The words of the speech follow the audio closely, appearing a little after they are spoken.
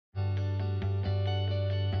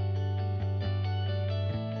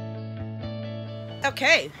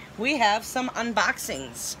Okay, we have some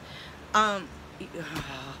unboxings.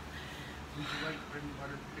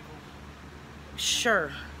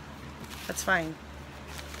 Sure, that's fine.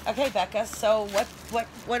 Okay, Becca. So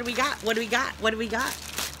what do we got? What do we got? What do we got?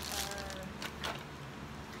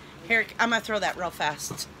 Here, I'm gonna throw that real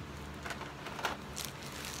fast.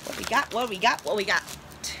 What we got? What we got? What we got?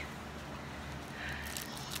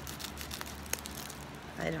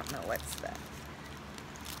 I don't know what's that.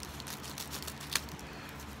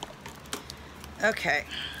 Okay.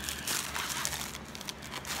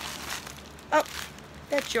 Oh,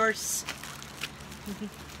 that's yours.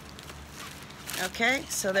 Okay,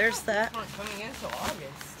 so there's that. It's not coming in until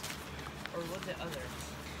August, or was it others?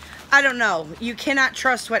 I don't know. You cannot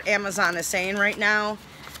trust what Amazon is saying right now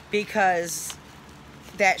because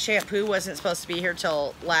that shampoo wasn't supposed to be here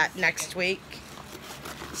till next week.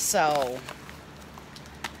 So,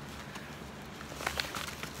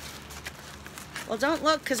 well, don't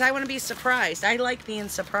look because I want to be surprised. I like being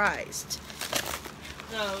surprised.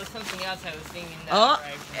 No, it was something else I was thinking. Oh,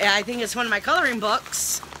 I think it's one of my coloring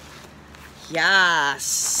books.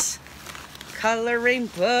 Yes. Coloring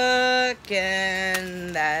book,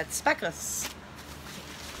 and that's Becca's.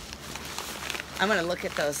 I'm going to look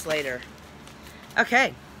at those later.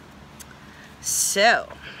 Okay. So.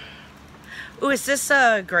 Ooh, is this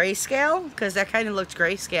a grayscale? Because that kind of looked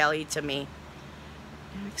grayscale-y to me.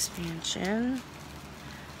 Expansion.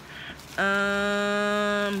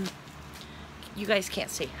 You guys can't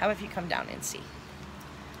see. How about if you come down and see?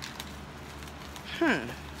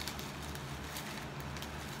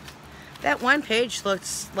 That one page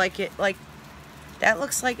looks like that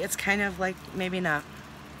looks like it's kind of like, maybe not.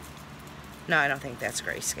 No, I don't think that's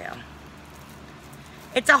grayscale.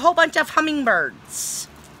 It's a whole bunch of hummingbirds.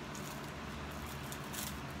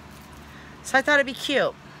 So I thought it'd be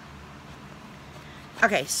cute.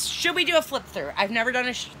 Okay, should we do a flip through? I've never done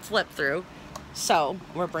a flip through, so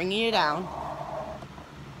we're bringing you down.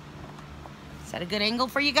 Is that a good angle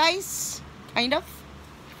for you guys? Kind of?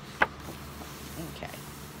 Okay.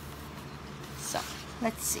 So,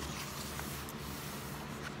 let's see.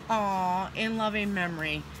 Aw, in loving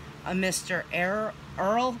memory of Mr.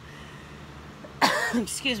 Earl,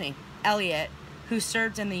 excuse me, Elliott, who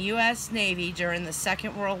served in the U.S. Navy during the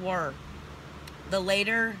Second World War.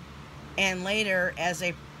 Later as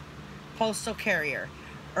a postal carrier.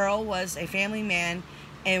 Earl was a family man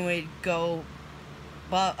and would go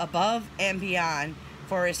above and beyond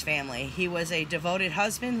for his family. He was a devoted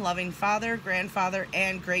husband, loving father, grandfather,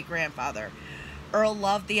 and great-grandfather. Earl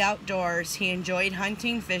loved the outdoors. He enjoyed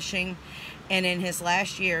hunting, fishing, and in his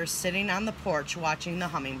last years, sitting on the porch watching the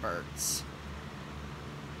hummingbirds.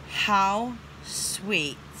 How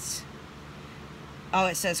sweet. Oh,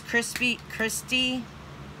 it says Chrissy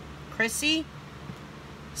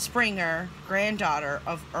Springer, granddaughter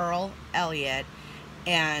of Earl Elliott,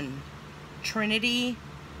 and Trinity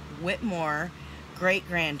Whitmore,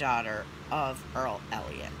 great-granddaughter of Earl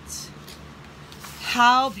Elliott.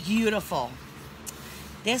 How beautiful.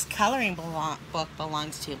 This coloring book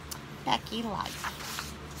belongs to Becky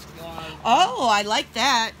Life. Oh, I like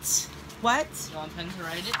that. What? You want a pen to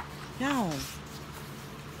write it? No.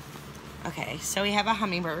 Okay, so we have a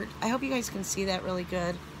hummingbird. I hope you guys can see that really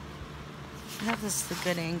good. I hope this is a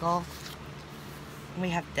good angle. We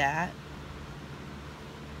have that.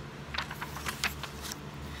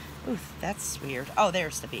 Ooh, that's weird. Oh,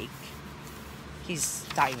 there's the beak. He's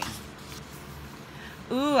diving.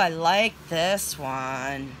 Ooh, I like this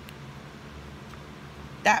one.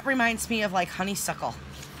 That reminds me of like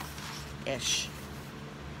honeysuckle-ish.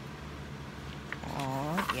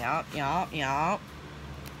 Oh, yep.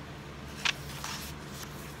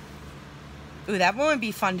 Ooh, that one would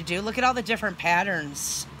be fun to do. Look at all the different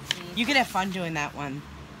patterns. You could have fun doing that one.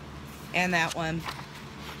 And that one.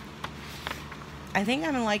 I think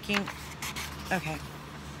I'm liking... Okay.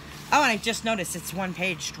 Oh, and I just noticed it's one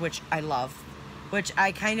page, which I love. Which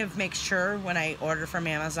I kind of make sure when I order from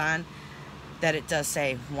Amazon that it does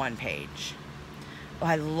say one page. Oh,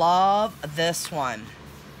 I love this one.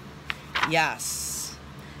 Yes.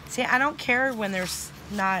 See, I don't care when there's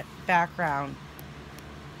not background.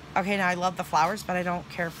 Okay, now I love the flowers, but I don't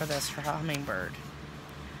care for this for hummingbird.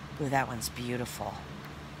 Ooh, that one's beautiful.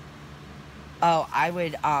 Oh, I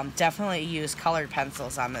would definitely use colored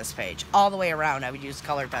pencils on this page. All the way around, I would use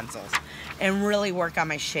colored pencils. And really work on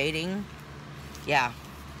my shading. Yeah.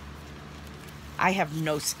 I have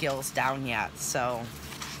no skills down yet, so...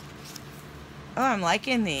 Oh, I'm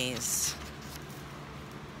liking these.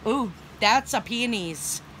 Ooh, that's a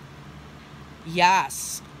peonies.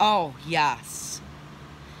 Yes. Oh, yes.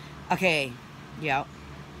 Okay, yep.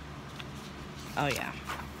 Oh, yeah.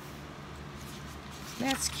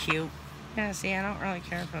 That's cute. Yeah, see, I don't really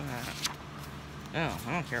care for that. No,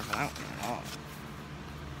 I don't care for that one at all.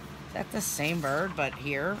 Is that the same bird, but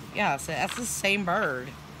here? Yeah, so that's the same bird.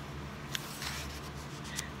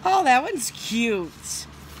 Oh, that one's cute.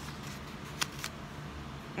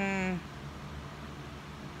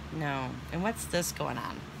 No. And what's this going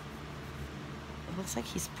on? It looks like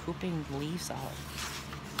he's pooping leaves out.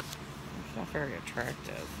 It's not very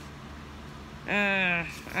attractive. I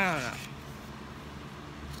don't know.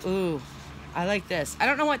 Ooh, I like this. I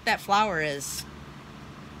don't know what that flower is,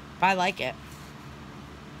 but I like it.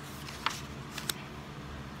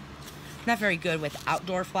 Not very good with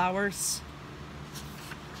outdoor flowers,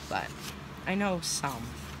 but I know some.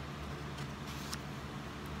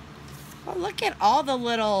 Oh, look at all the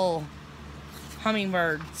little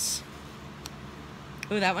hummingbirds.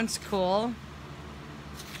 Ooh, that one's cool.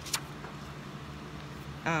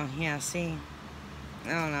 Oh, yeah, see? I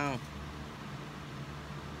don't know.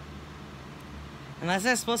 Unless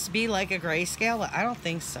that's supposed to be like a grayscale, but I don't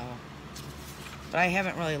think so. But I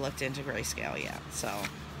haven't really looked into grayscale yet, so.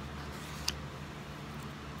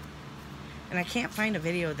 And I can't find a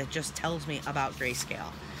video that just tells me about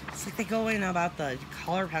grayscale. It's like they go in about the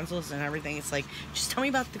color pencils and everything. It's like, just tell me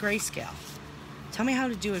about the grayscale. Tell me how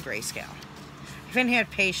to do a grayscale. I haven't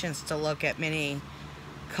had patience to look at many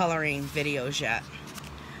coloring videos yet.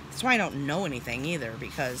 That's why I don't know anything either,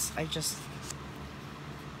 because I don't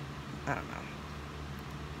know.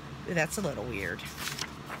 Ooh, that's a little weird.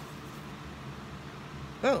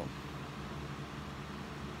 Oh.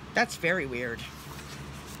 That's very weird.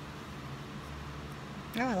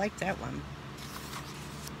 Oh, I like that one.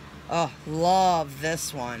 Oh, love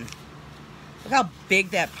this one. Look how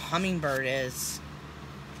big that hummingbird is.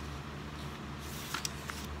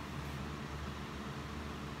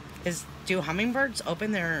 Do hummingbirds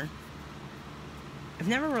open their... I've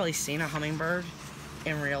never really seen a hummingbird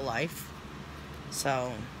in real life.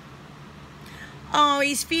 So... Oh,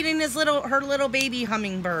 he's feeding her little baby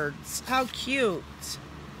hummingbirds. How cute.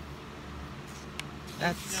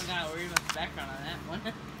 That's... You don't gotta worry about the background on that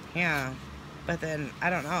one. Yeah. But then,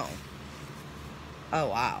 I don't know. Oh,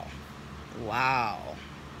 wow. Wow.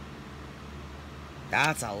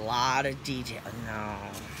 That's a lot of detail. No.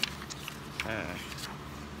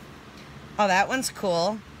 Oh, that one's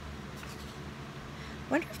cool.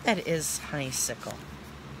 Wonder if that is honeysuckle.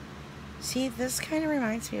 See, this kind of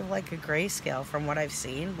reminds me of like a grayscale from what I've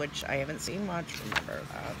seen, which I haven't seen much. Remember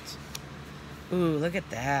that. Ooh, look at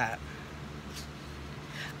that.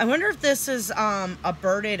 I wonder if this is a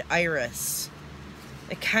birded iris.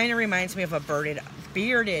 It kind of reminds me of a bearded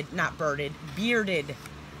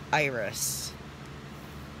iris.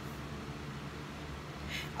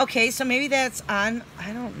 Okay, so maybe that's on,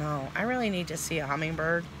 I don't know. I really need to see a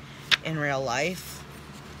hummingbird in real life.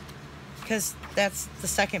 Because that's the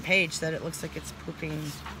second page that it looks like it's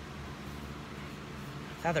pooping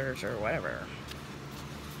feathers or whatever.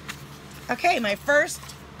 Okay, my first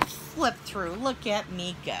flip through. Look at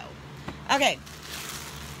me go. Okay.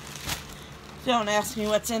 Don't ask me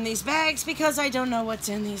what's in these bags because I don't know what's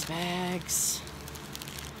in these bags.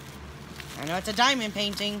 I know it's a diamond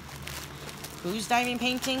painting. Who's diamond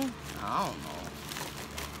painting? I don't know.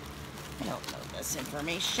 I don't know this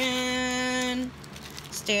information.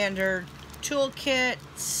 Standard toolkit.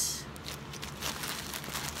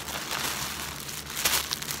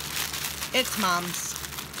 It's Mom's.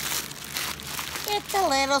 It's the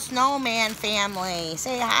little snowman family.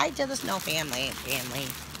 Say hi to the snow family.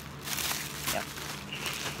 Yep.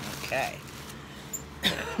 Okay.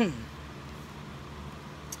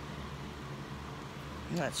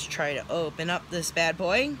 Let's try to open up this bad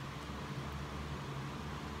boy.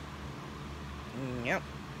 Yep.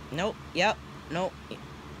 Nope. Yep. Nope.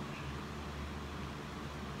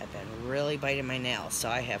 I've been really biting my nails, so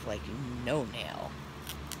I have like no nail.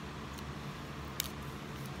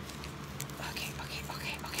 Okay.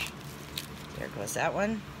 There goes that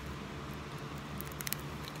one.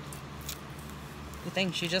 Good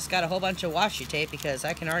thing she just got a whole bunch of washi tape because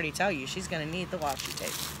I can already tell you she's going to need the washi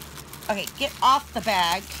tape. Okay, get off the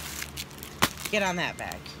bag. Get on that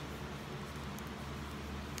bag.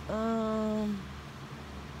 I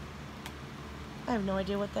have no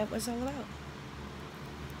idea what that was all about.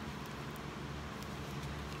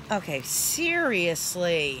 Okay,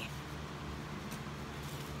 seriously.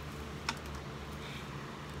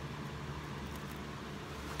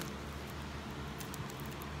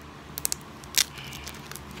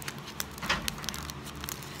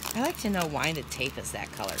 I like to know why the tape is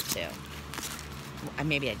that color too.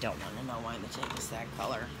 Maybe I don't want to know why the tape is that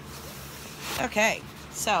color. Okay,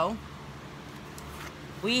 so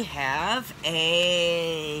we have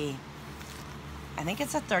a I think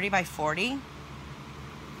it's a 30 by 40.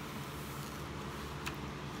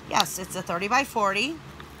 Yes, it's a 30 by 40.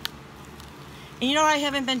 And you know what I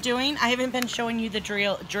haven't been doing? I haven't been showing you the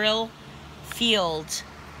drill field.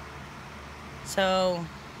 So,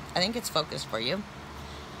 I think it's focused for you.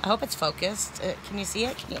 I hope it's focused. Can you see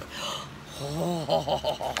it? Can you?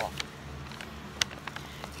 Oh.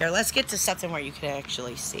 Here, let's get to something where you can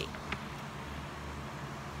actually see.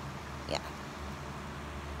 Yeah.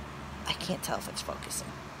 I can't tell if it's focusing.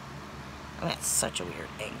 I mean, it's such a weird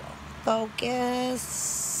angle.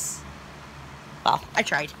 Focus. Well, I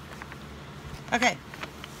tried. Okay.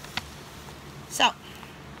 So,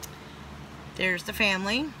 there's the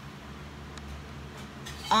family.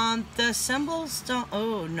 The symbols don't,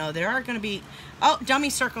 oh no, there are going to be, oh, dummy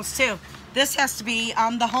circles too. This has to be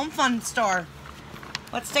the Home Fun store.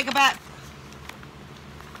 Let's take a bet.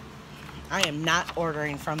 I am not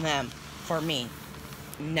ordering from them for me.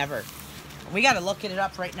 Never. We got to look it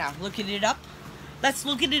up right now. Look it up. Let's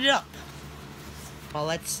look it up. Well,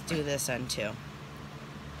 let's do this one too.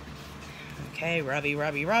 Okay, rubby,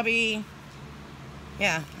 rubby, rubby.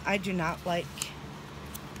 Yeah, I do not like,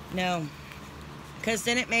 no. Because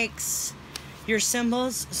then it makes your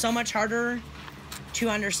symbols so much harder to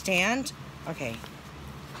understand. Okay.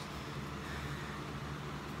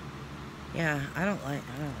 Yeah, I don't like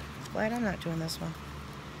this. Glad I'm not doing this one.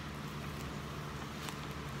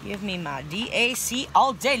 Give me my DAC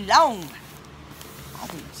all day long. I'll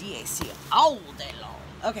do DAC all day long.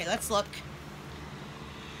 Okay, let's look.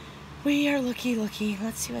 We are looky.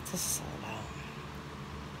 Let's see what this is all about.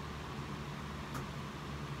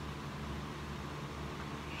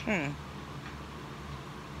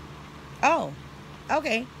 Oh,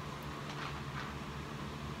 okay.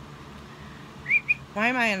 Why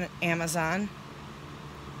am I on Amazon?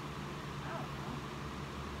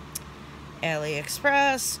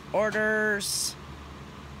 AliExpress, orders.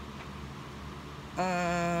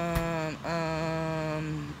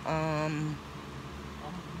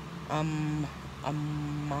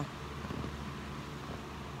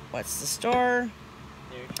 What's the store?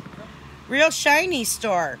 Real Shiny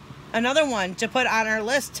store. Another one to put on our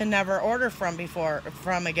list to never order from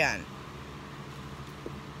again.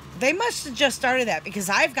 They must have just started that because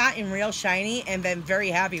I've gotten Real Shiny and been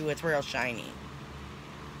very happy with Real Shiny.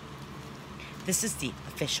 This is the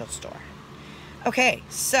official store. Okay,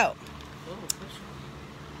 so.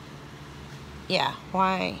 Yeah,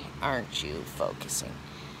 why aren't you focusing?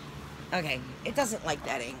 Okay, it doesn't like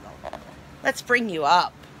that angle. Let's bring you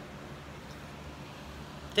up.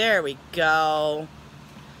 There we go.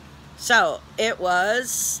 So, it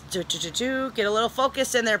was, get a little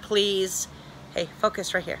focus in there, please. Hey,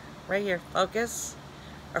 focus right here. Right here, focus.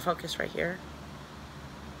 Or focus right here.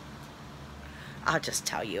 I'll just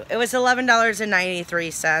tell you. It was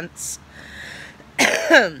 $11.93.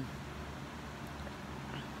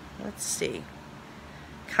 Let's see.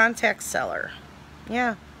 Contact seller.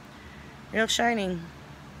 Yeah. Real Shining.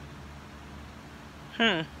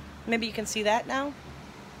 Maybe you can see that now?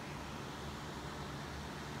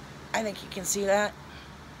 I think you can see that.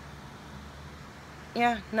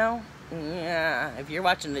 Yeah, no? Yeah, if you're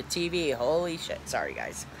watching the TV, holy shit. Sorry,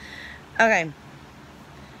 guys. Okay.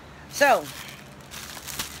 So.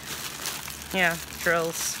 Yeah,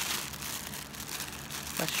 drills.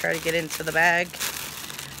 Let's try to get into the bag.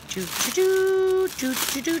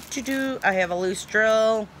 I have a loose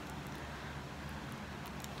drill.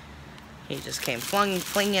 He just came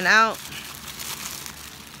flinging out.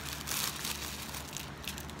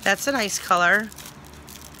 That's a nice color.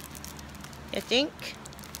 You think?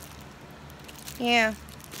 Yeah.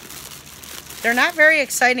 They're not very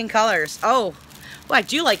exciting colors. Oh, well, I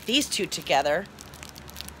do like these two together.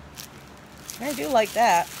 I do like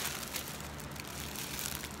that.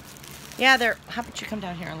 Yeah, they're... How about you come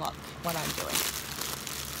down here and look what I'm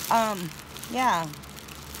doing? Yeah.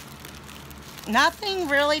 Nothing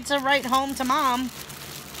really to write home to Mom.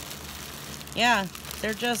 Yeah,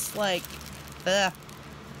 they're just like... Ugh.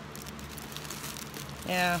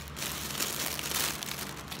 Yeah.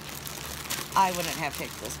 I wouldn't have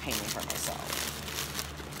picked this painting for myself.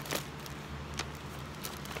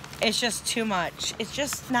 It's just too much. It's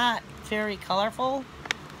just not very colorful.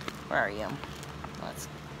 Where are you?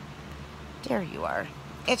 There you are.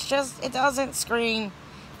 It's just, it doesn't scream,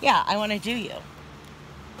 yeah, I want to do you.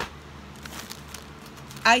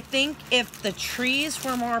 I think if the trees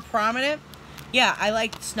were more prominent, yeah, I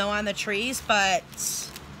like snow on the trees, but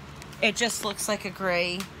it just looks like a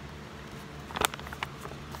gray.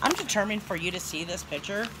 I'm determined for you to see this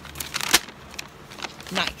picture.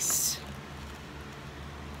 Nice.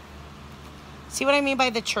 See what I mean by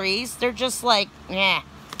the trees? They're just like, yeah.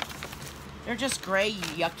 They're just gray,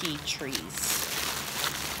 yucky trees.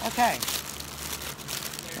 Okay.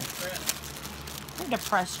 They're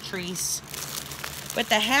depressed trees. With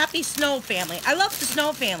the happy snow family. I love the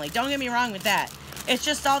snow family. Don't get me wrong with that. It's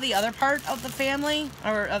just all the other part of the family,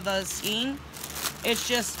 or of the scene. It's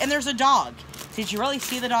just, and there's a dog. Did you really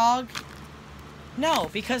see the dog? No,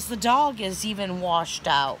 because the dog is even washed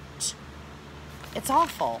out. It's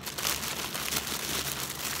awful.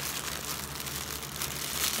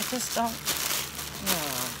 I just don't.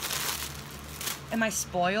 Am I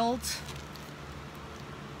spoiled?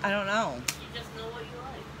 I don't know. You just know what you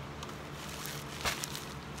like.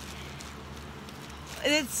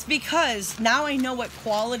 It's because now I know what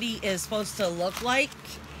quality is supposed to look like,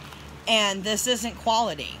 and this isn't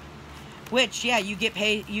quality. Which, yeah, you get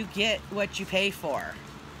paid. You get what you pay for.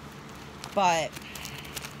 But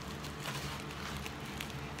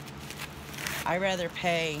I'd rather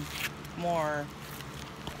pay more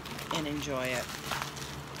and enjoy it.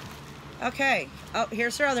 Okay. Oh,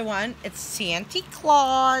 here's her other one. It's Santa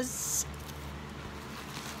Claus.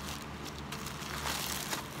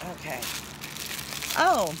 Okay.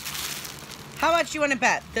 Oh. How much you want to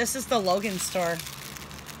bet? This is the Logan store.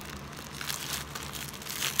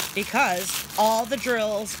 Because all the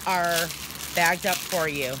drills are bagged up for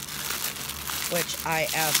you. Which I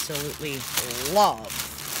absolutely love.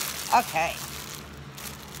 Okay.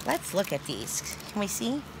 Let's look at these. Can we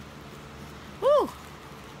see? Woo!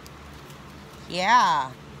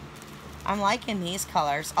 Yeah. I'm liking these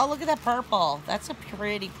colors. Oh, look at that purple. That's a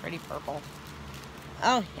pretty, pretty purple.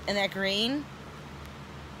 Oh, and that green.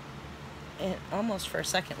 It almost for a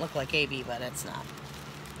second looked like AB, but it's not.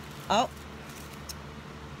 Oh.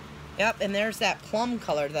 Yep, and there's that plum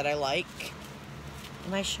color that I like.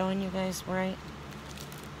 Am I showing you guys right?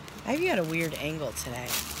 I've got a weird angle today.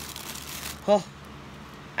 Oh,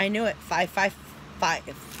 I knew it.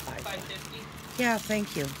 550. Yeah,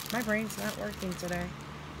 thank you. My brain's not working today.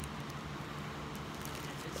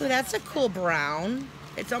 Ooh, that's a cool brown.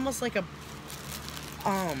 It's almost like a,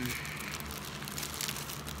 I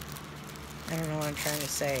don't know what I'm trying to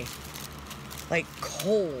say. Like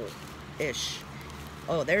coal-ish.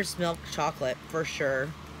 Oh, there's milk chocolate for sure.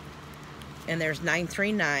 And there's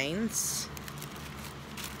 939s.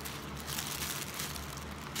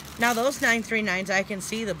 Now those 939s, I can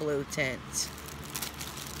see the blue tint.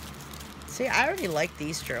 See, I already like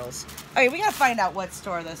these drills. Okay, we gotta find out what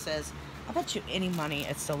store this is. I'll bet you any money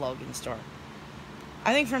it's the Logan store.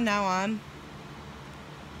 I think from now on,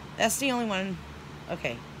 that's the only one.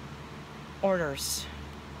 Okay. Orders.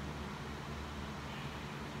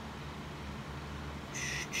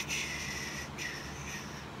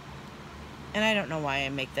 And I don't know why I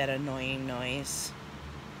make that annoying noise.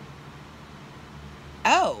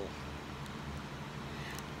 Oh.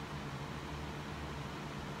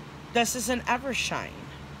 This is an Evershine.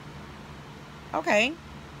 Okay.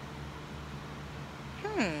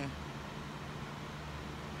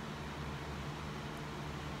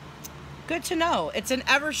 Good to know. It's an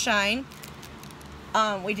Evershine.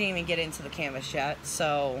 We didn't even get into the canvas yet,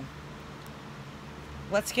 so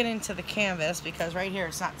let's get into the canvas because right here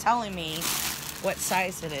it's not telling me what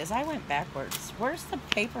size it is. I went backwards. Where's the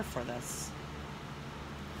paper for this?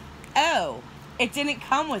 Oh, it didn't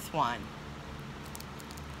come with one.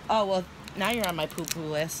 Oh, well, now you're on my poo-poo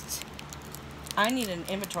list. I need an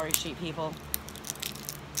inventory sheet, people.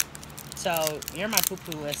 So, you're my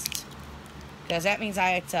poo-poo list. Because that means I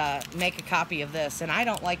have to make a copy of this. And I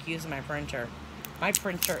don't like using my printer. My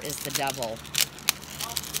printer is the devil.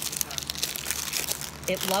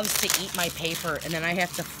 It loves to eat my paper. And then I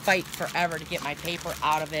have to fight forever to get my paper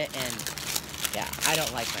out of it. And, yeah, I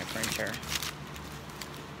don't like my printer.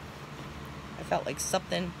 I felt like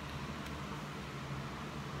something...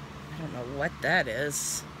 I don't know what that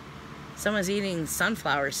is. Someone's eating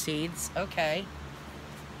sunflower seeds. Okay.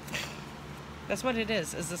 That's what it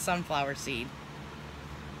is a sunflower seed.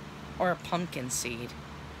 Or a pumpkin seed.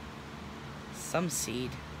 Some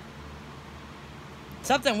seed.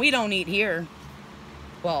 Something we don't eat here.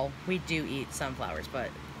 Well, we do eat sunflowers, but,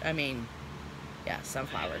 I mean, yeah,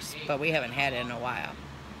 sunflowers. But we haven't had it in a while.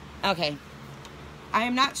 Okay. I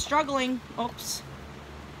am not struggling. Oops.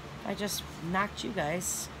 I just knocked you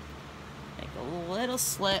guys. Make a little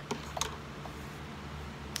slip.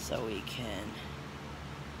 So we can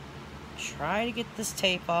try to get this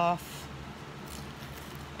tape off.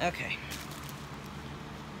 Okay.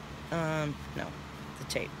 No. The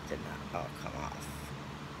tape did not all come off.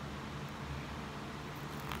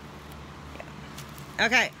 Yeah.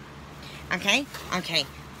 Okay. Okay. Okay.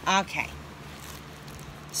 Okay.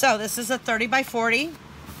 So this is a 30 by 40.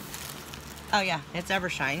 Oh yeah, it's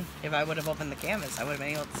Evershine. If I would have opened the canvas, I would have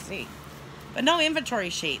been able to see. But no inventory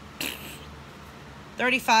sheet.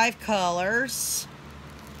 35 colors.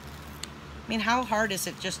 I mean, how hard is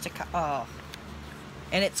it just to cut? Oh.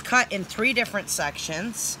 And it's cut in 3 different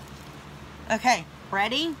sections. Okay,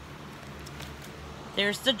 ready?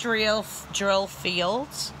 There's the drill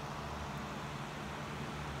fields.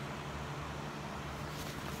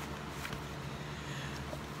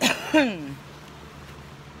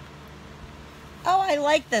 Oh, I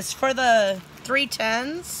like this. For the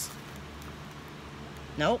 310s.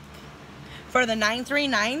 Nope. For the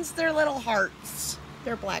 939s, they're little hearts.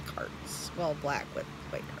 They're black hearts. Well, black with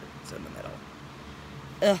white hearts in the middle.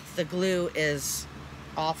 Ugh, the glue is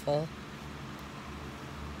awful.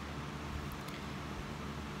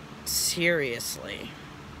 Seriously.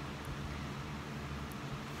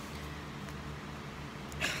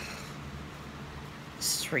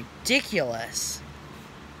 This is ridiculous.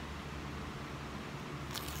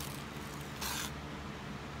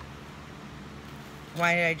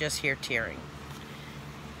 Why did I just hear tearing?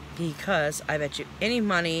 Because I bet you any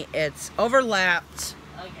money it's overlapped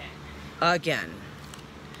again.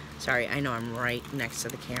 Sorry, I know I'm right next to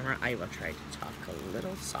the camera. I will try to talk a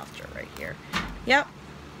little softer right here. Yep.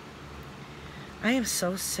 I am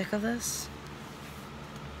so sick of this.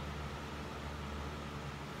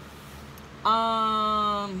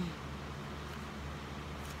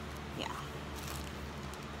 Yeah.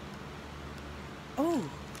 Oh.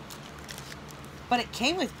 But it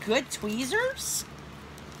came with good tweezers?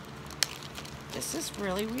 This is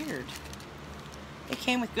really weird. It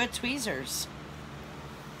came with good tweezers.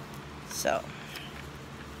 So.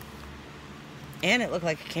 And it looked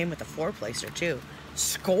like it came with a 4-placer too.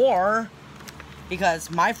 Score! Because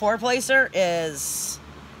my 4-placer is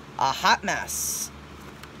a hot mess.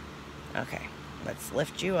 Okay, let's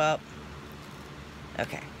lift you up.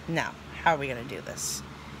 Okay, now, how are we gonna do this?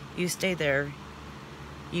 You stay there.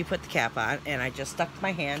 You put the cap on, and I just stuck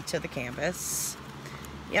my hand to the canvas.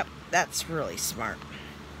 Yep, that's really smart.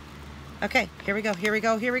 Okay, here we go, here we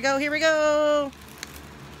go, here we go, here we go.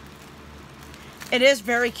 It is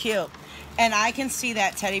very cute. And I can see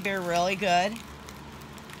that teddy bear really good.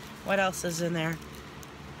 What else is in there?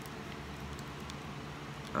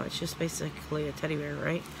 Oh, it's just basically a teddy bear,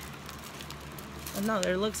 right? Oh, no,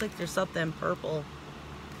 there looks like there's something purple.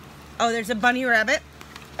 Oh, there's a bunny rabbit.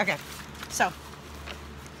 Okay, so.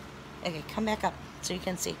 Okay, come back up so you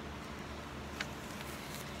can see.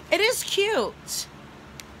 It is cute.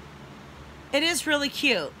 It is really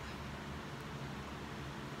cute.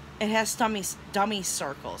 It has dummy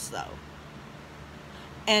circles, though.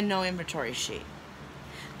 And no inventory sheet.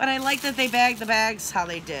 But I like that they bagged the bags how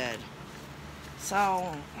they did.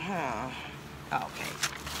 So, okay.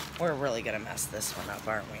 We're really going to mess this one up,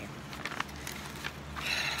 aren't we?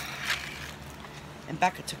 And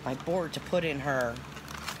Becca took my board to put in her,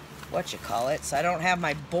 whatchamacallit, so I don't have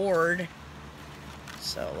my board.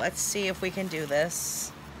 So let's see if we can do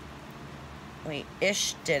this. We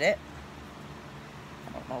did it.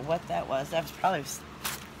 I don't know what that was. That was probably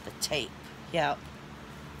the tape. Yeah.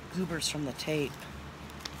 Goobers from the tape.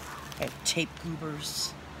 I have tape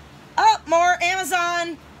goobers. Oh, more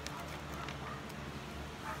Amazon!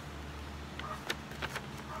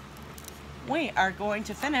 We are going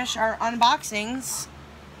to finish our unboxings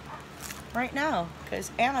right now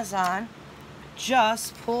because Amazon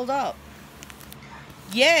just pulled up.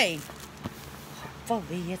 Yay!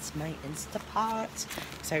 Hopefully it's my Instapot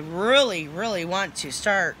because I really, really want to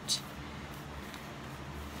start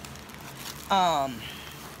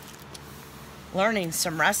learning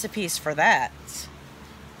some recipes for that.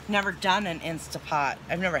 Never done an Instapot.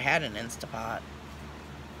 I've never had an Instapot.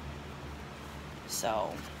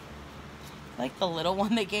 So, like the little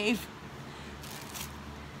one they gave,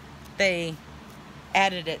 they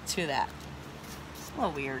added it to that. It's a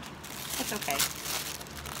little weird. It's okay.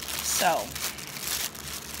 So,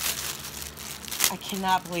 I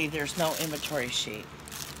cannot believe there's no inventory sheet.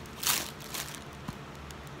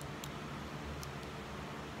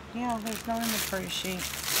 Yeah, there's no inventory sheet.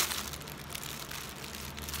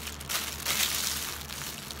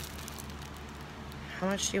 How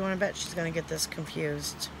much do you want to bet she's going to get this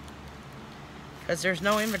confused? Because there's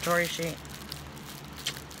no inventory sheet.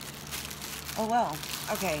 Oh well,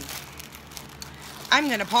 okay. I'm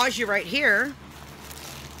going to pause you right here.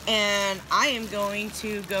 And I am going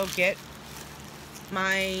to go get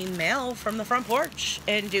my mail from the front porch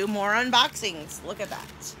and do more unboxings. Look at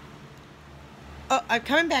that. Oh, I'm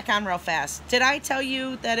coming back on real fast. Did I tell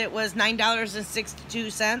you that it was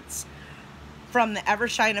 $9.62 from the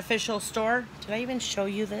Evershine official store? Did I even show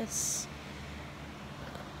you this?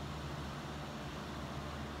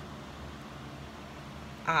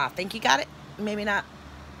 Ah, think you got it? Maybe not.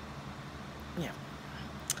 Yeah.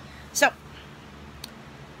 So,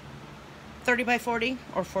 30 by 40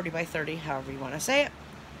 or 40 by 30, however you want to say it.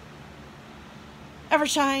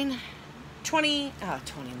 Evershine, 29.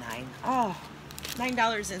 Oh,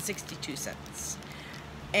 $9.62.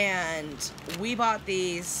 And we bought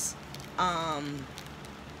these 4th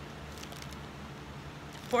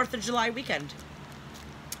of July weekend.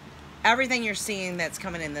 Everything you're seeing that's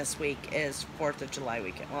coming in this week is 4th of July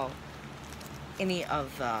weekend. Well, any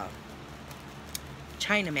of the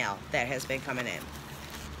China mail that has been coming in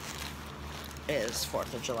is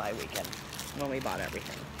 4th of July weekend when we bought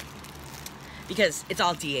everything. Because it's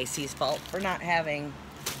all DAC's fault for not having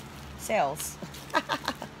sales.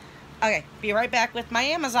 Okay, be right back with my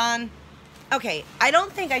Amazon. Okay, I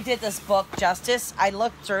don't think I did this book justice. I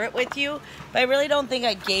looked through it with you, but I really don't think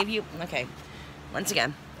I gave you... Okay, once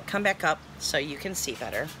again, come back up so you can see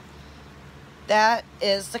better. That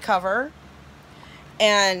is the cover.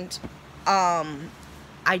 And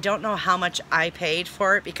I don't know how much I paid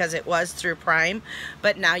for it because it was through Prime,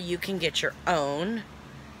 but now you can get your own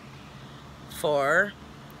for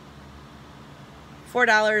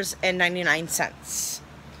 $4.99.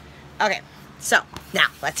 Okay, so now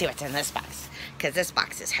let's see what's in this box, because this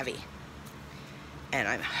box is heavy. And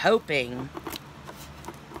I'm hoping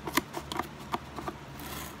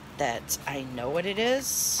that I know what it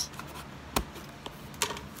is.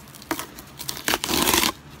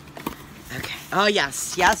 Okay. Oh,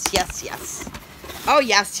 yes, yes, yes, yes. Oh,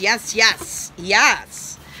 yes, yes, yes,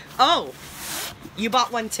 yes. Oh, you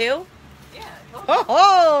bought one too? Yeah.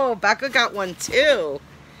 Oh, Becca got one too.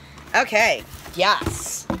 Okay,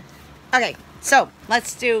 yes. Okay, so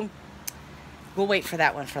let's do, we'll wait for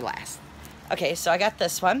that one for last. Okay, so I got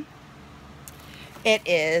this one. It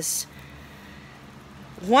is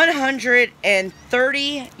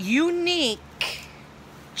 130 unique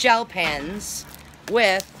gel pens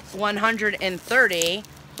with 130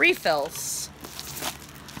 refills.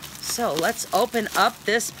 So let's open up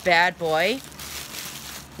this bad boy.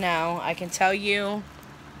 Now, I can tell you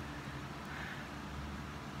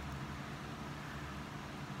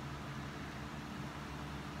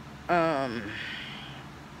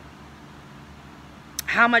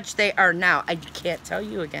how much they are now. I can't tell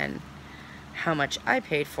you again how much I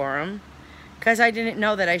paid for them because I didn't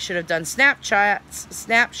know that I should have done snapshots.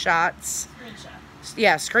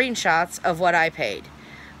 Yeah, screenshots of what I paid.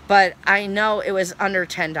 But I know it was under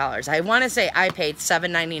 $10. I want to say I paid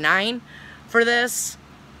 $7.99 for this.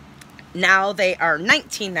 Now they are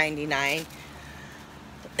 $19.99.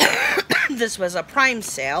 This was a Prime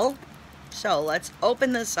sale. So let's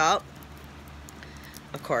open this up.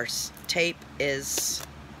 Of course, tape is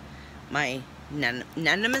my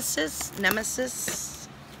nemesis.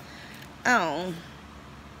 Oh.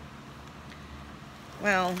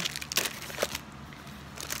 Well.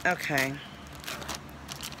 Okay.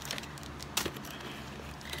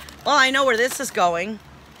 Well, I know where this is going.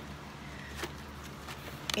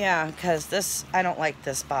 Yeah, because this, I don't like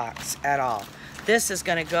this box at all. This is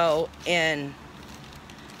going to go in...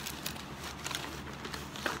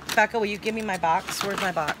 Becca, will you give me my box? Where's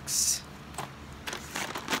my box?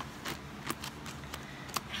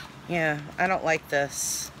 Yeah, I don't like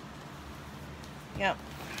this. Yep.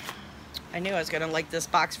 I knew I was going to like this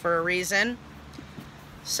box for a reason.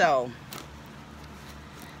 So...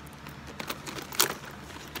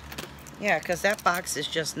 yeah, because that box is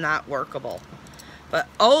just not workable. But,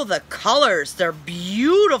 oh, the colors. They're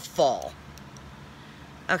beautiful.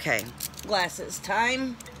 Okay. Glasses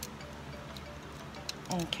time.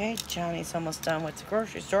 Okay, Johnny's almost done with the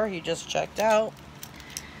grocery store. He just checked out.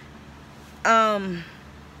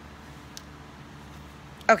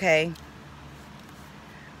 Okay.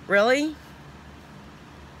 Really?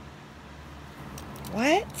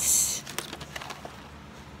 What?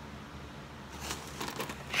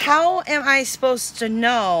 How am I supposed to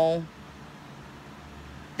know?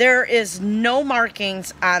 There is no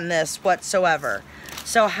markings on this whatsoever.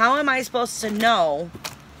 So how am I supposed to know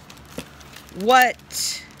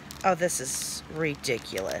what... oh, this is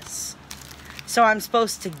ridiculous. So I'm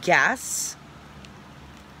supposed to guess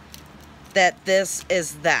that this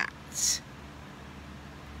is that.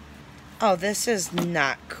 Oh, this is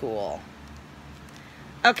not cool.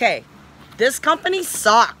 Okay, this company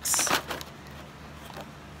sucks.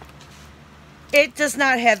 It does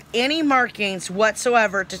not have any markings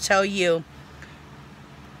whatsoever to tell you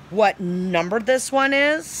what number this one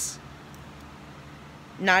is.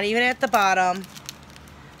 Not even at the bottom.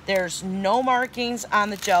 There's no markings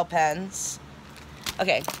on the gel pens.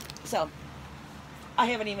 Okay, so I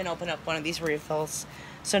haven't even opened up one of these refills.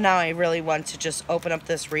 So now I really want to just open up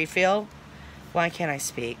this refill. Why can't I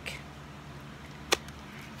speak?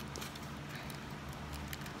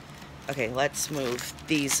 Okay, let's move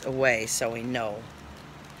these away so we know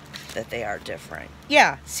that they are different.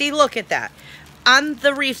 Yeah, see, look at that. On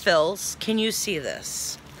the refills, can you see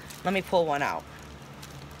this? Let me pull one out.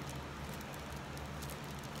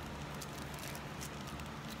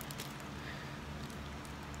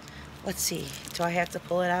 Let's see, do I have to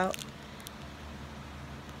pull it out?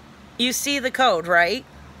 You see the code, right?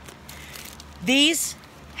 These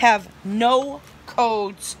have no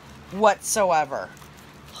codes whatsoever.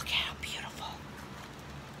 Look how beautiful.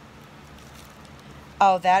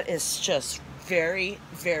 Oh, that is just very,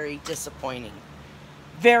 very disappointing.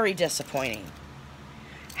 Very disappointing.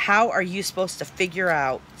 How are you supposed to figure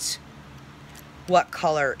out what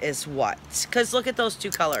color is what? Because look at those two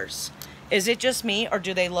colors. Is it just me, or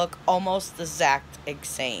do they look almost the exact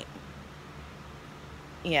same?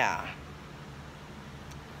 Yeah.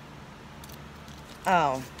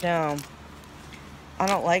 Oh, no. I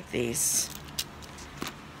don't like these.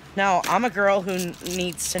 No, I'm a girl who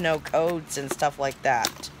needs to know codes and stuff like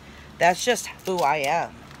that. That's just who I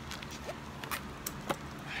am.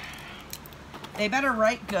 They better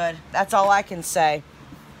write good. That's all I can say.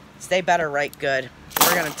 They better write good.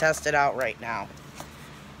 We're going to test it out right now.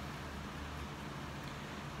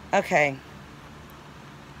 Okay.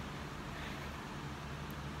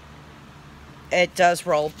 It does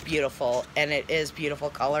roll beautiful, and it is beautiful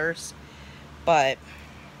colors, but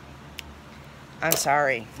I'm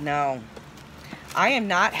sorry, no. I am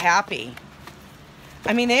not happy.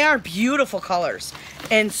 I mean, they are beautiful colors,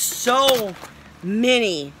 and so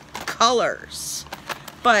many colors,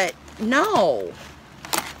 but no.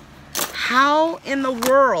 How in the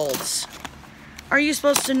world are you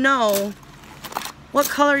supposed to know what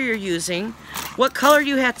color you're using, what color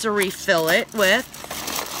you have to refill it with?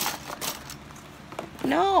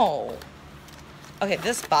 No. Okay,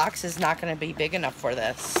 this box is not going to be big enough for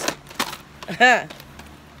this. You say that,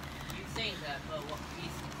 but what piece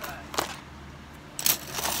is that?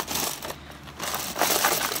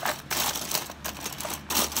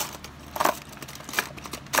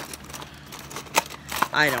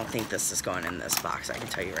 I don't think this is going in this box, I can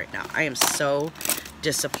tell you right now. I am so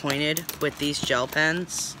disappointed with these gel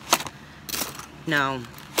pens. No.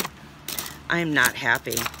 I am not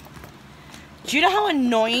happy. Do you know how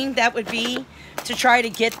annoying that would be to try to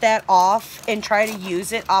get that off and try to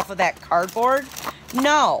use it off of that cardboard?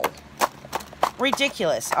 No.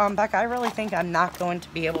 Ridiculous. Becca, I really think I'm not going to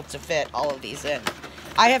be able to fit all of these in.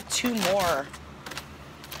 I have two more.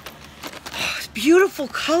 Beautiful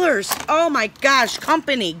colors. Oh my gosh,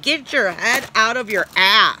 company, get your head out of your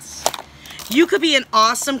ass. You could be an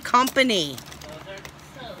awesome company.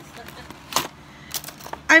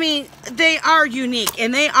 I mean, they are unique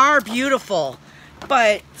and they are beautiful,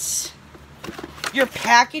 but your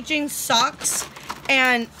packaging sucks,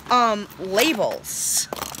 and labels.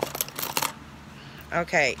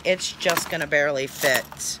 Okay, it's just gonna barely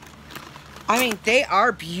fit. I mean, they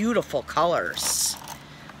are beautiful colors.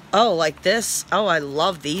 Oh, like this. Oh, I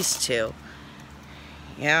love these two.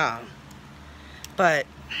 Yeah. But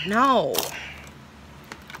no.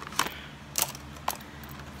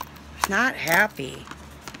 Not happy.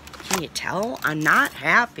 Can you tell? I'm not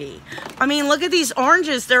happy. I mean, look at these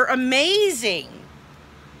oranges. They're amazing.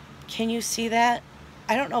 Can you see that?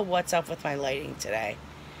 I don't know what's up with my lighting today.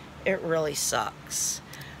 It really sucks.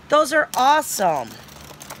 Those are awesome.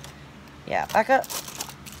 Yeah, back up.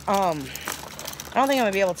 I don't think I'm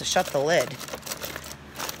going to be able to shut the lid.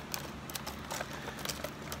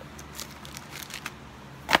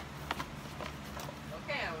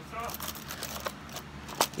 Okay, I will throw it.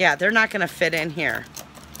 Yeah, they're not going to fit in here.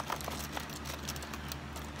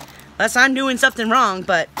 Unless I'm doing something wrong,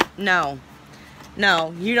 but no.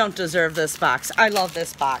 No, you don't deserve this box. I love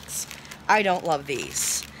this box. I don't love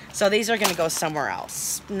these. So these are going to go somewhere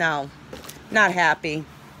else. No, not happy.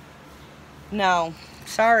 No,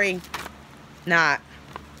 sorry. Not.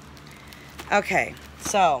 Okay,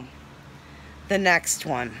 so the next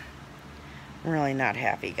one. I'm really not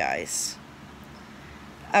happy, guys.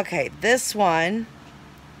 Okay, this one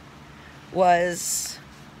was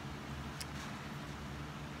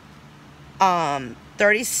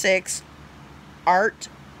 36 art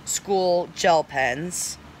school gel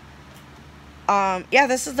pens. Yeah,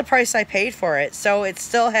 this is the price I paid for it. So it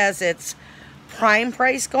still has its prime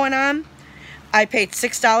price going on. I paid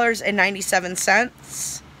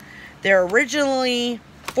 $6.97. They're originally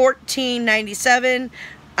 $14.97.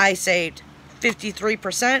 I saved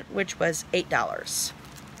 53%, which was $8.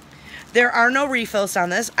 There are no refills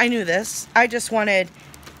on this. I knew this. I just wanted,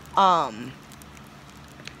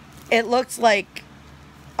 it looks like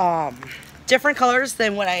different colors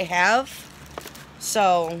than what I have.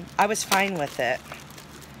 So I was fine with it.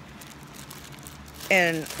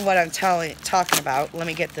 And what I'm talking about, let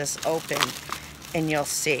me get this open and you'll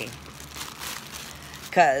see.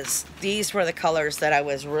 Because these were the colors that I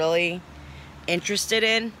was really interested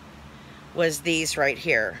in, was these right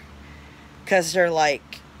here. Because they're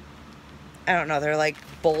like, I don't know, they're like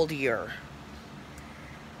boldier.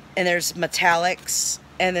 And there's metallics,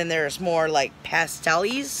 and then there's more like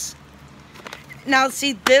pastel-ies. Now,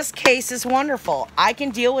 see, this case is wonderful. I can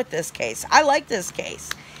deal with this case. I like this case.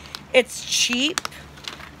 It's cheap,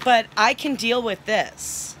 but I can deal with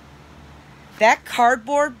this. That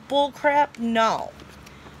cardboard bullcrap, no.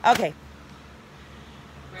 Okay.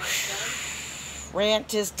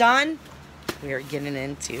 Rant is done. We are getting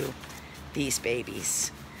into these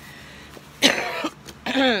babies.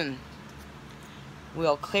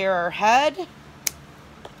 We'll clear our head.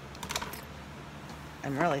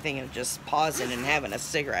 I'm really thinking of just pausing and having a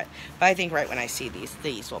cigarette. But I think right when I see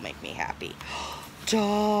these will make me happy.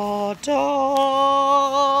 Da,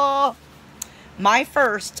 da. My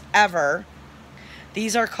first ever.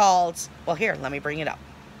 These are called, well, here, let me bring it up.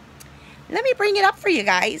 Let me bring it up for you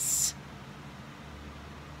guys.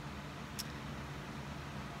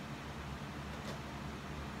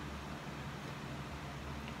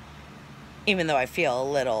 Even though I feel a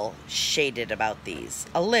little shaded about these.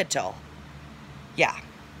 A little. Yeah.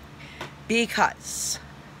 Because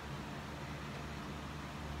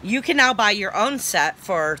you can now buy your own set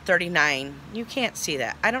for $39. You can't see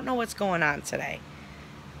that. I don't know what's going on today.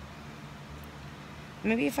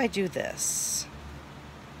 Maybe if I do this.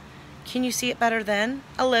 Can you see it better then?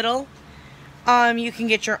 A little. You can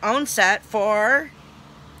get your own set for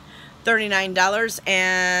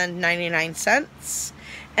 $39.99.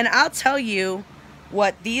 And I'll tell you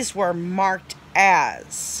what these were marked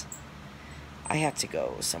as. I have to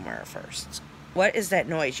go somewhere first. What is that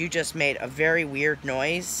noise? You just made a very weird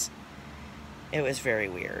noise. It was very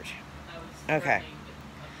weird. Okay.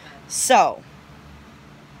 So,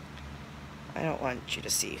 I don't want you to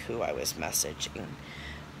see who I was messaging.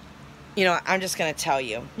 You know, I'm just going to tell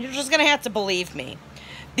you. You're just going to have to believe me.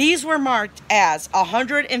 These were marked as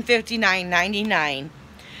 $159.99.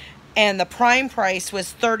 And the prime price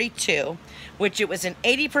was $32, which it was an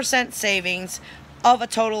 80% savings of a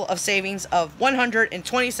total of savings of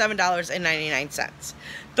 $127.99.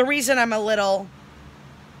 The reason I'm a little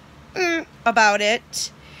about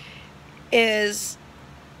it is,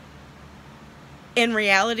 in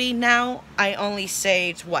reality now, I only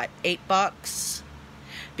saved, what, $8?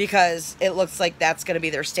 Because it looks like that's going to be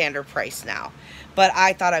their standard price now. But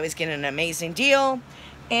I thought I was getting an amazing deal.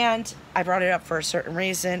 And I brought it up for a certain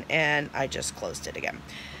reason, and I just closed it again.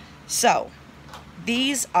 So,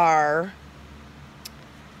 these are...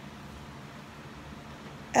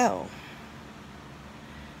 Oh,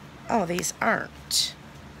 these aren't.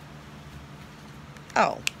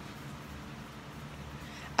 Oh.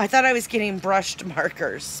 I thought I was getting brushed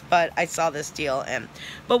markers, but I saw this deal.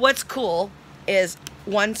 But what's cool is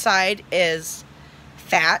one side is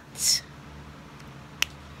fat,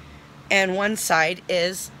 and one side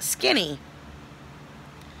is skinny,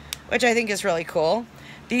 which I think is really cool.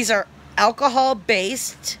 These are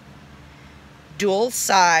alcohol-based, dual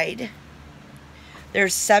side.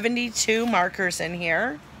 There's 72 markers in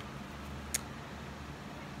here.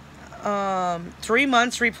 3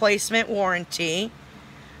 months replacement warranty.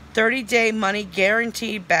 30-day money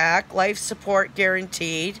guaranteed back. Life support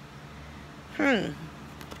guaranteed.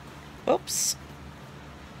 Oops.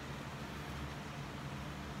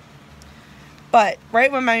 But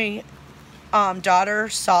right when my daughter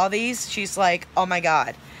saw these, she's like, oh my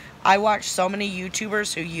God. I watch so many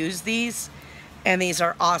YouTubers who use these, and these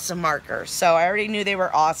are awesome markers. So I already knew they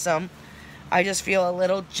were awesome. I just feel a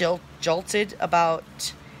little jolted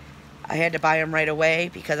about, I had to buy them right away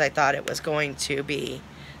because I thought it was going to be,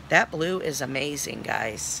 that blue is amazing,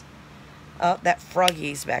 guys. Oh, that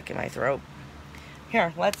froggy's back in my throat.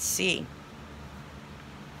 Here, let's see.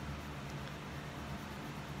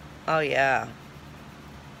 Oh yeah.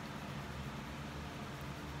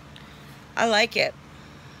 I like it.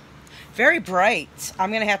 Very bright. I'm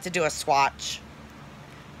going to have to do a swatch.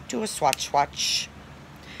 Do a swatch.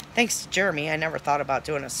 Thanks to Jeremy, I never thought about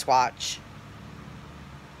doing a swatch.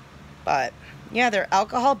 But, yeah, they're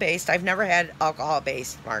alcohol-based. I've never had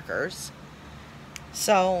alcohol-based markers.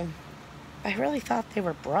 So, I really thought they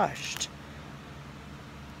were brushed.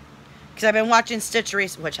 Because I've been watching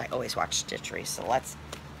Stitchery, which I always watch Stitchery, so let's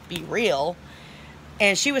be real.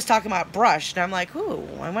 And she was talking about brushed, and I'm like, ooh,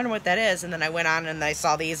 I wonder what that is. And then I went on and I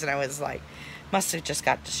saw these, and I was like, must have just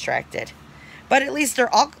got distracted. But at least they're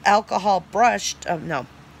alcohol brushed, no,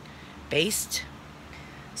 based.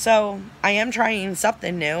 So I am trying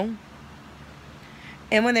something new.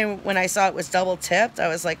 And when I saw it was double tipped, I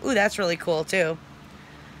was like, ooh, that's really cool too.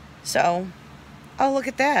 So, oh, look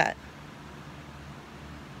at that.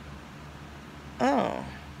 Oh.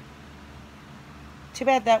 Too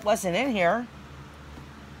bad that wasn't in here.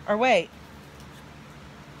 Or wait.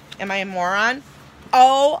 Am I a moron?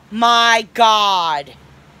 Oh my God.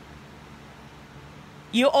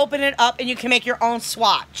 You open it up and you can make your own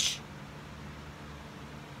swatch.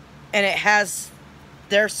 And it has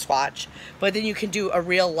their swatch. But then you can do a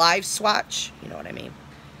real live swatch. You know what I mean?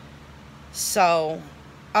 So,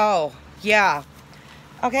 oh, yeah.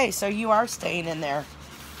 Okay, so you are staying in there.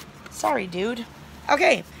 Sorry, dude.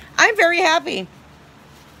 Okay, I'm very happy.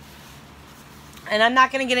 And I'm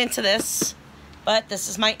not going to get into this, but this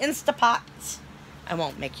is my Instapot. I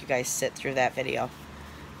won't make you guys sit through that video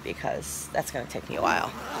because that's going to take me a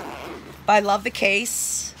while. But I love the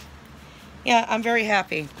case. Yeah, I'm very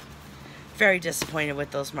happy. Very disappointed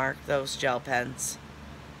with those gel pens.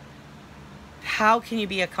 How can you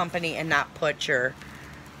be a company and not put your...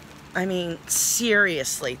 I mean,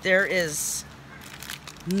 seriously, there is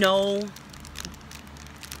no...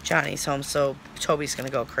 Johnny's home, so Toby's going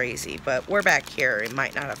to go crazy. But we're back here. It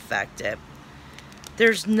might not affect it.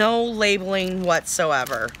 There's no labeling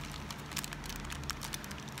whatsoever.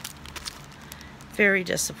 Very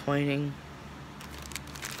disappointing.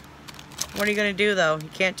 What are you going to do, though? You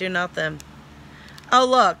can't do nothing. Oh,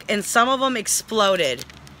 look. And some of them exploded.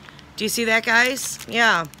 Do you see that, guys?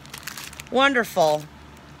 Yeah. Wonderful.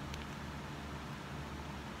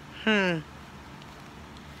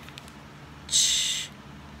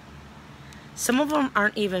 Some of them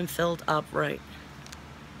aren't even filled up right.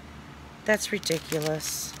 That's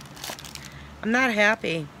ridiculous. I'm not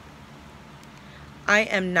happy. I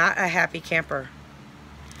am not a happy camper.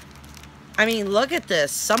 I mean, look at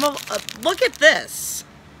this. Look at this.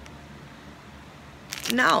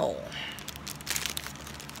 No.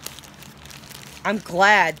 I'm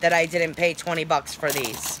glad that I didn't pay 20 bucks for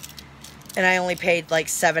these. And I only paid like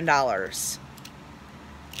 $7.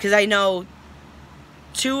 Because I know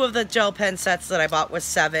 2 of the gel pen sets that I bought was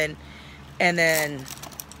 $7. And then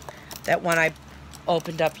that one I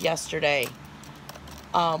opened up yesterday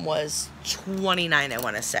was $29, I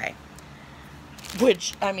want to say.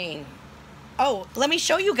 Which, I mean... Oh, let me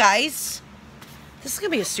show you guys. This is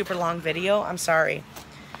going to be a super long video. I'm sorry.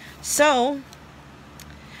 So,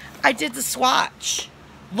 I did the swatch.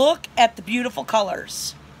 Look at the beautiful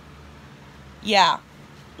colors. Yeah,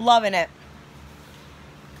 loving it.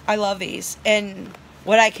 I love these. And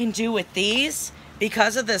what I can do with these,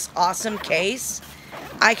 because of this awesome case,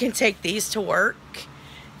 I can take these to work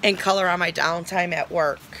and color on my downtime at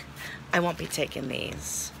work. I won't be taking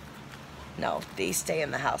these. No, these stay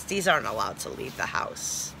in the house. These aren't allowed to leave the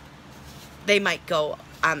house. They might go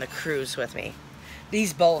on the cruise with me.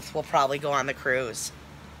 These both will probably go on the cruise.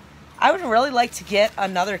 I would really like to get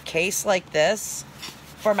another case like this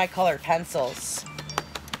for my colored pencils.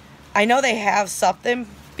 I know they have something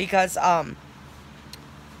because, yeah,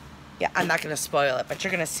 I'm not going to spoil it, but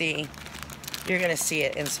you're going to see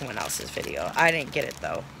it in someone else's video. I didn't get it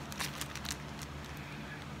though.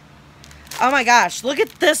 Oh my gosh, look at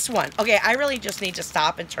this one. Okay, I really just need to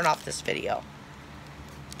stop and turn off this video.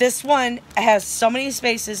 This one has so many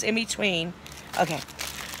spaces in between. Okay.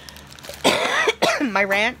 My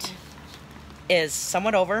rant is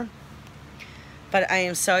somewhat over. But I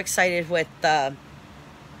am so excited with the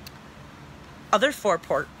other 4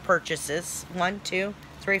 purchases. 1, 2,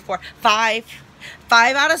 3, 4, 5.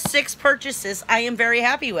 5 out of 6 purchases I am very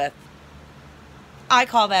happy with. I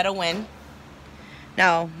call that a win.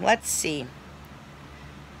 Now, let's see.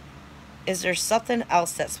 Is there something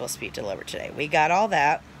else that's supposed to be delivered today? We got all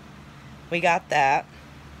that. We got that.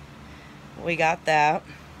 We got that.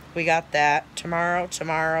 We got that. Tomorrow,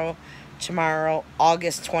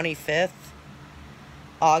 August 25th.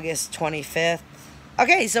 August 25th.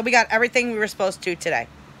 Okay, so we got everything we were supposed to today.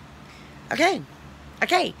 Okay.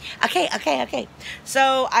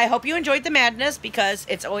 So, I hope you enjoyed the madness because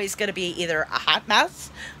it's always going to be either a hot mess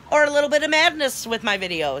or a little bit of madness with my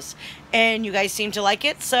videos. And you guys seem to like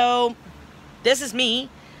it, so this is me.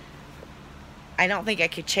 I don't think I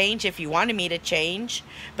could change if you wanted me to change.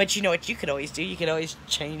 But you know what you could always do? You could always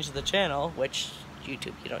change the channel, which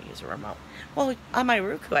YouTube, you don't use a remote. Well, on my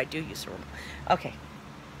Roku, I do use a remote. Okay.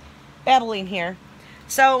 Babbling here.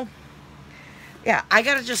 So, yeah, I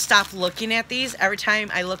gotta just stop looking at these. Every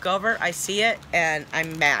time I look over, I see it, and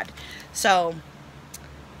I'm mad. So,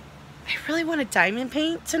 I really want to diamond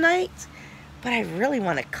paint tonight, but I really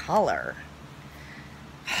want to color.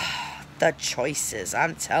 The choices,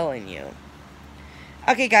 I'm telling you.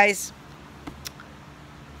 Okay, guys.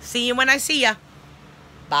 See you when I see ya.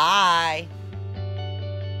 Bye.